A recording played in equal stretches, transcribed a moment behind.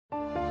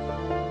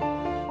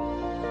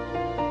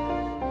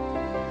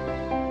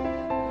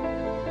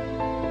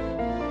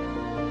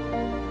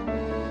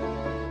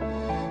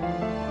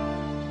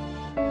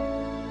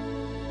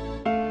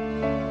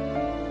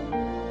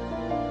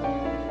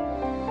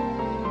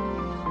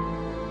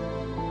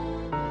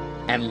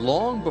And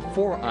long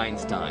before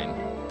Einstein,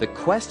 the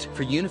quest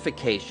for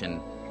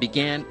unification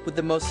began with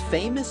the most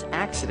famous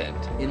accident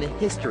in the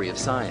history of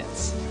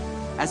science.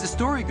 As the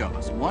story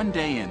goes, one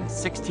day in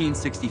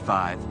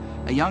 1665,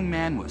 a young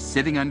man was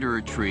sitting under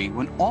a tree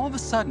when all of a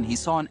sudden he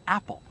saw an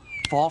apple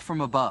fall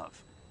from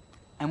above.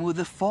 And with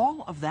the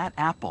fall of that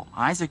apple,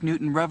 Isaac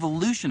Newton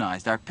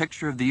revolutionized our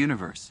picture of the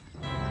universe.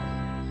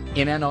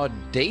 In an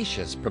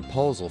audacious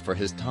proposal for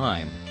his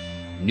time,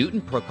 Newton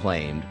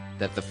proclaimed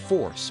that the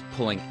force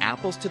pulling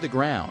apples to the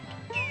ground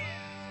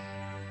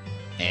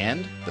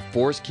and the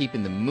force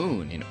keeping the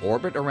moon in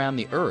orbit around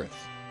the Earth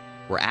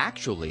were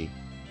actually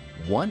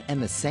one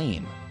and the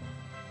same.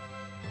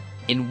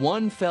 In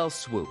one fell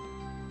swoop,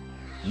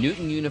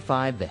 Newton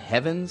unified the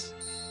heavens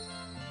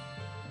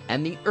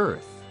and the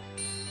Earth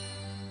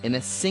in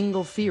a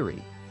single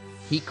theory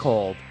he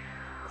called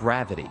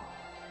gravity.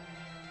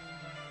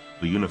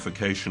 The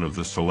unification of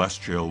the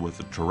celestial with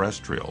the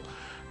terrestrial,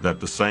 that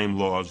the same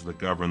laws that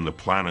govern the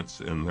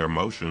planets in their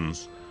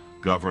motions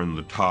govern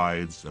the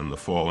tides and the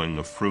falling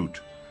of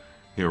fruit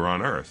here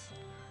on Earth.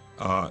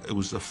 It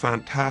was a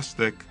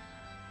fantastic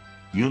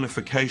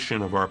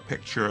unification of our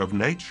picture of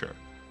nature.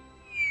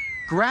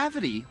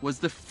 Gravity was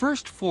the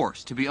first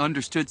force to be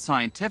understood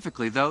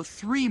scientifically, though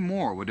 3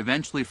 more would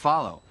eventually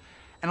follow.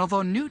 And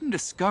although Newton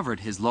discovered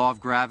his law of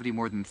gravity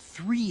more than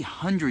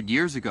 300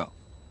 years ago,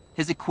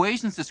 his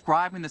equations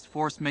describing this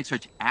force make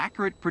such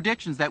accurate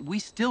predictions that we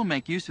still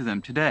make use of them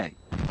today.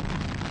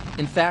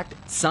 In fact,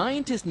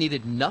 scientists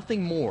needed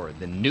nothing more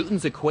than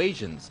Newton's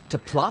equations to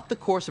plot the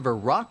course of a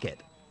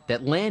rocket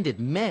that landed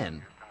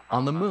men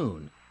on the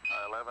moon.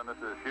 11, this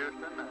is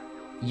Houston.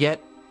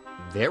 Yet,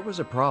 there was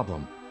a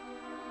problem.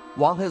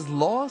 While his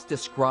laws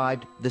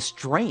described the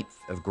strength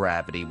of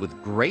gravity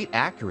with great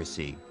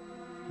accuracy,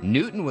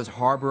 Newton was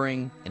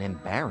harboring an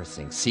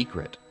embarrassing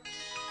secret.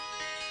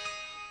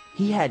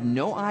 He had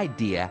no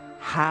idea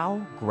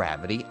how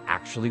gravity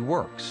actually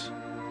works.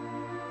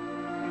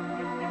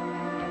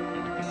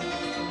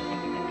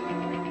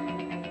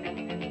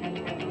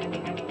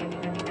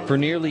 For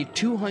nearly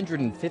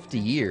 250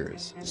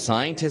 years,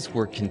 scientists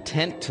were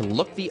content to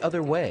look the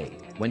other way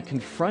when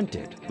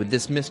confronted with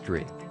this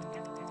mystery.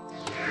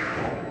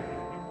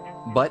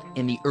 But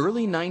in the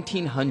early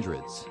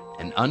 1900s,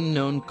 an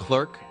unknown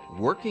clerk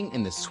working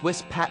in the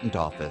Swiss patent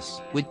office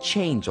would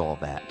change all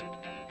that.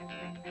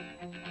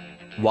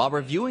 While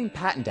reviewing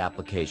patent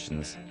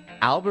applications,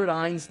 Albert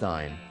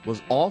Einstein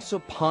was also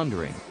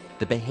pondering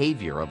the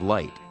behavior of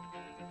light.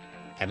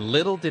 And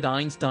little did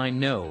Einstein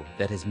know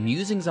that his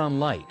musings on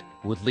light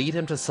would lead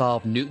him to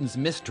solve Newton's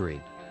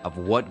mystery of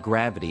what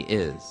gravity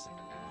is.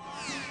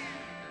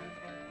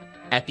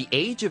 At the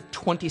age of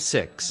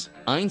 26,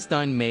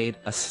 Einstein made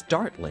a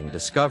startling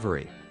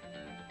discovery: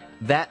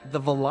 that the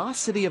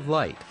velocity of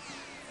light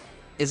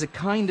is a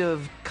kind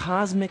of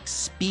cosmic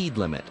speed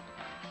limit,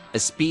 a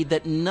speed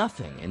that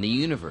nothing in the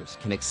universe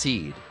can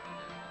exceed.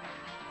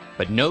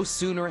 But no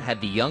sooner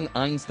had the young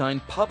Einstein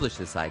published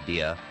this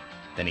idea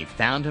than he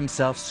found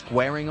himself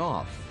squaring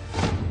off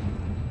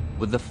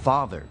with the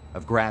father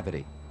of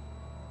gravity.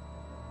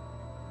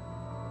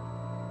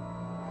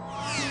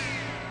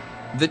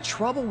 The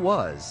trouble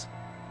was,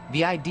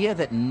 the idea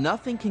that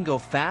nothing can go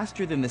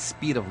faster than the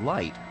speed of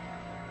light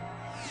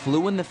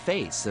flew in the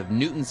face of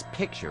Newton's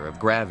picture of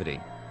gravity.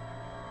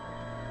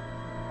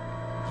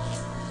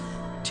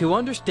 To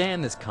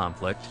understand this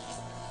conflict,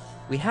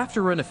 we have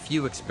to run a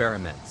few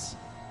experiments.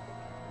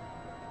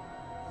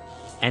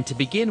 And to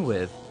begin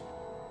with,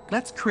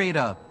 Let's create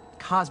a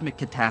cosmic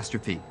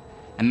catastrophe.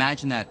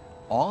 Imagine that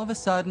all of a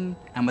sudden,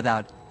 and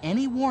without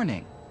any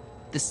warning,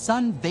 the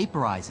sun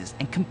vaporizes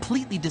and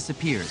completely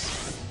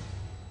disappears.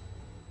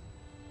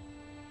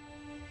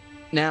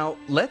 now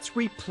let's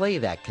replay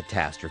that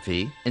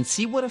catastrophe and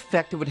see what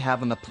effect it would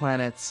have on the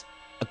planets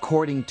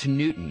according to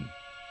Newton.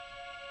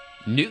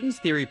 Newton's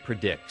theory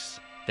predicts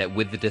that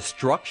with the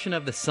destruction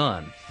of the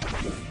sun,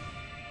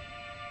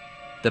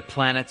 the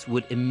planets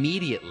would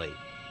immediately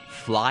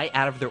fly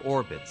out of their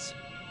orbits,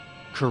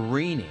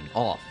 careening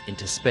off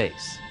into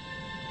space.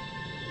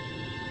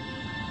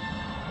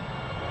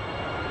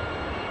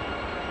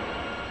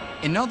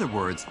 In other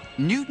words,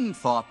 Newton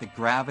thought that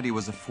gravity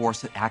was a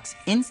force that acts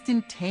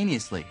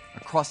instantaneously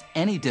across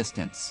any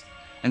distance,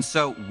 and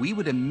so we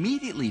would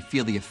immediately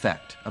feel the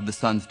effect of the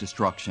sun's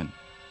destruction.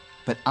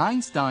 But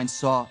Einstein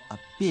saw a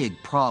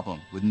big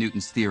problem with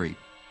Newton's theory.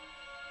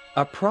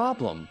 A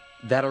problem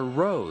that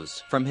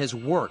arose from his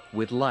work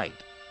with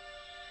light.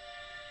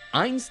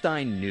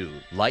 Einstein knew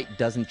light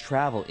doesn't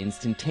travel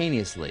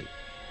instantaneously.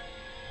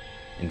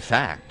 In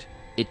fact,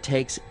 it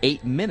takes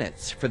 8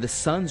 minutes for the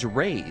sun's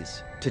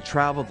rays to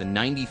travel the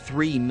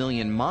 93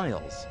 million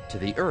miles to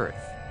the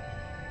Earth.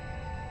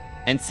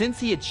 And since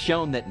he had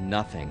shown that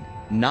nothing,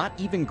 not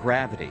even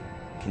gravity,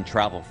 can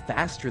travel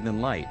faster than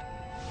light,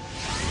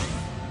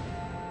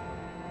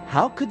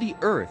 how could the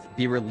Earth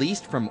be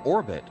released from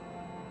orbit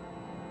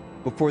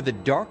before the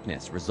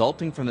darkness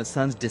resulting from the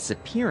sun's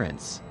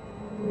disappearance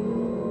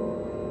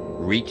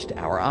reached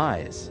our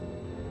eyes?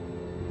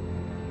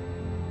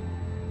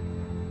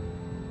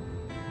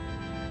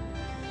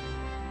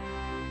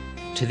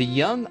 To the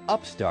young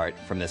upstart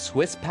from the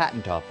Swiss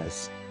patent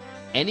office,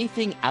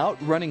 anything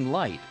outrunning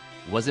light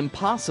was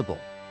impossible.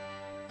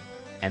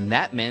 And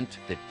that meant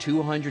the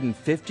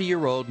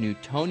 250-year-old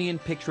Newtonian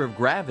picture of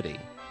gravity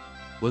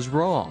was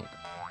wrong.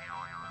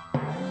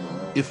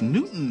 If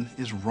Newton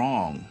is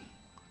wrong,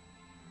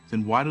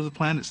 then why do the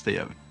planets stay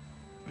up?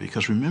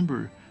 Because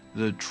remember,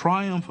 the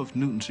triumph of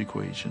Newton's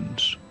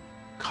equations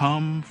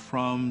come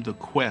from the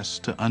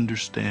quest to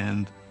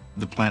understand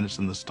the planets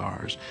and the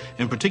stars.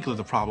 In particular,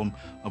 the problem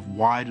of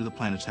why do the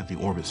planets have the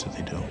orbits that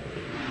they do.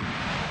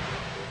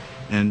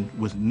 And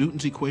with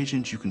Newton's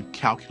equations, you can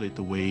calculate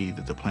the way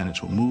that the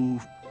planets will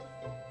move.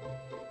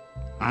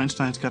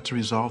 Einstein's got to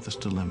resolve this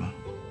dilemma.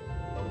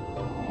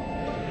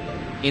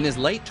 In his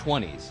late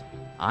 20s,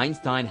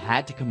 Einstein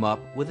had to come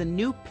up with a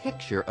new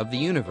picture of the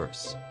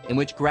universe in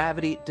which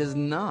gravity does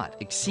not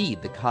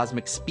exceed the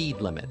cosmic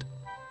speed limit.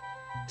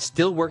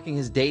 Still working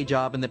his day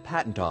job in the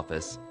patent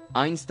office,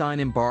 Einstein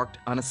embarked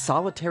on a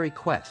solitary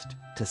quest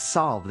to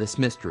solve this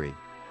mystery.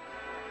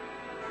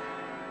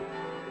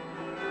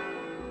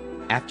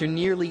 After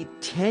nearly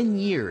 10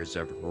 years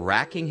of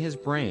racking his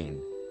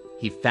brain,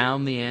 he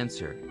found the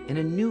answer in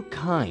a new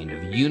kind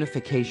of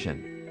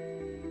unification.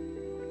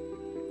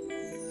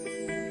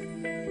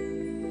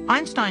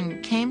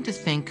 Einstein came to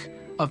think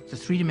of the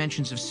three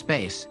dimensions of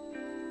space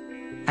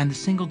and the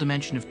single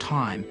dimension of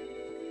time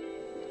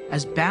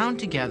as bound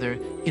together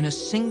in a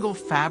single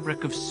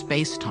fabric of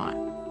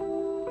space-time.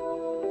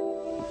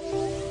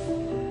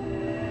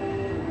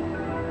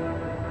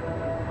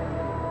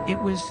 It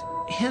was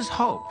his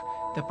hope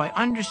that by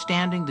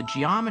understanding the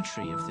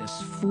geometry of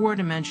this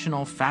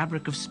four-dimensional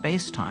fabric of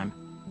space-time,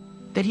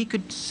 that he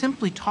could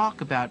simply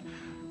talk about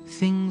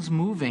things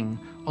moving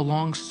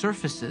along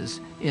surfaces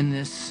in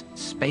this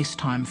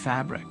space-time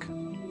fabric.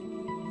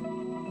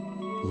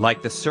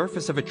 Like the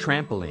surface of a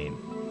trampoline,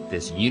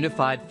 this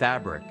unified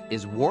fabric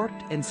is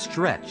warped and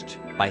stretched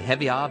by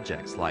heavy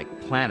objects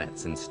like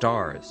planets and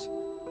stars.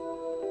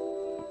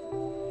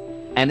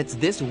 And it's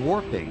this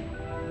warping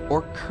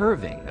or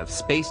curving of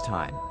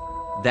space-time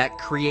that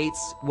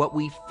creates what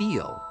we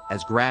feel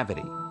as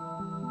gravity.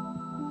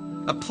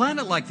 A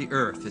planet like the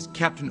Earth is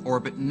kept in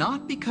orbit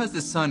not because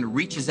the sun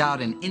reaches out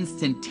and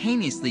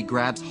instantaneously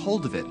grabs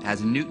hold of it,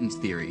 as in Newton's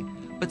theory,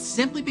 but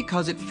simply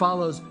because it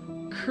follows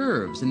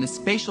curves in the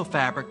spatial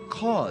fabric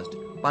caused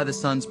by the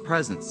sun's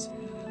presence.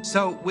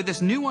 So, with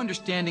this new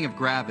understanding of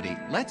gravity,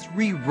 let's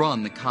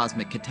rerun the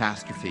cosmic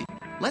catastrophe.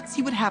 Let's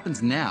see what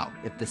happens now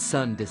If the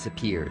sun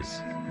disappears.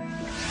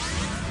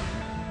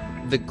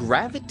 The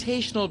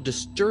gravitational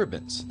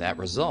disturbance that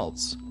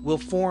results will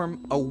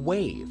form a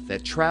wave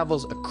that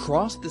travels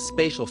across the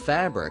spatial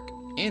fabric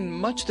in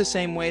much the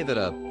same way that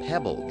a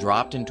pebble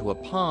dropped into a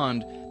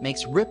pond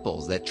makes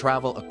ripples that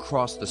travel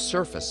across the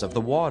surface of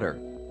the water.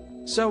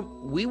 So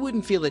we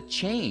wouldn't feel a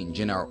change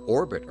in our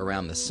orbit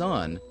around the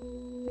sun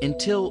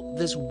until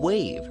this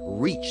wave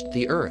reached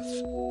the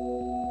Earth.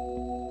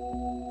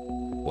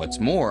 What's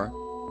more,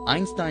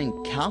 Einstein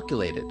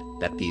calculated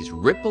that these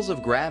ripples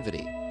of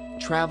gravity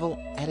travel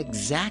at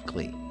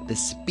exactly the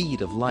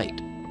speed of light.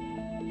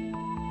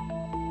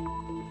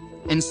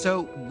 And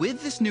so,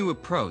 with this new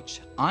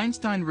approach,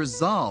 Einstein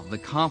resolved the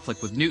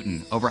conflict with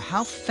Newton over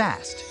how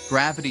fast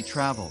gravity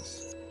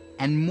travels.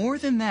 And more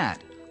than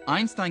that,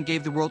 Einstein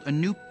gave the world a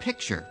new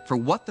picture for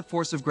what the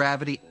force of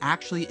gravity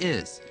actually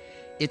is.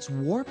 Its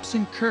warps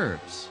and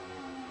curves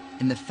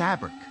in the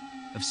fabric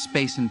of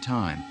space and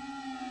time.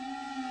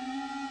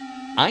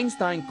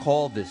 Einstein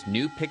called this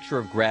new picture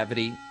of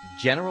gravity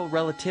general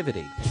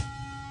relativity.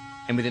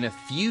 And within a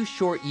few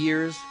short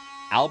years,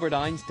 Albert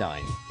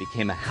Einstein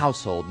became a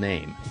household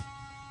name.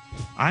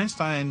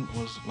 Einstein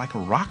was like a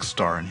rock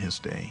star in his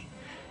day.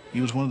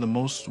 He was one of the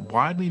most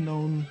widely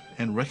known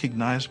and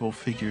recognizable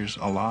figures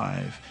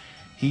alive.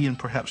 He and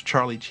perhaps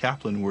Charlie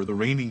Chaplin were the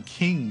reigning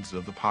kings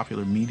of the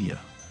popular media.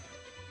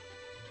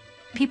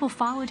 People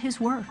followed his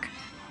work,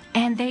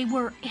 and they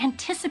were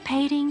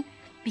anticipating,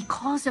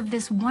 because of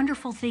this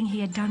wonderful thing he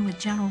had done with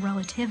general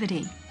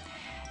relativity,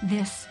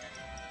 this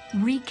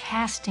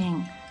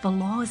recasting the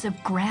laws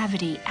of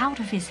gravity out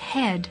of his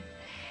head.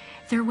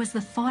 There was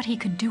the thought he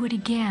could do it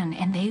again,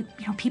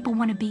 and people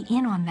want to be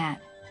in on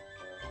that.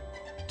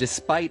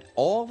 Despite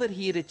all that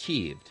he had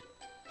achieved,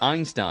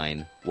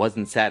 Einstein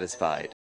wasn't satisfied.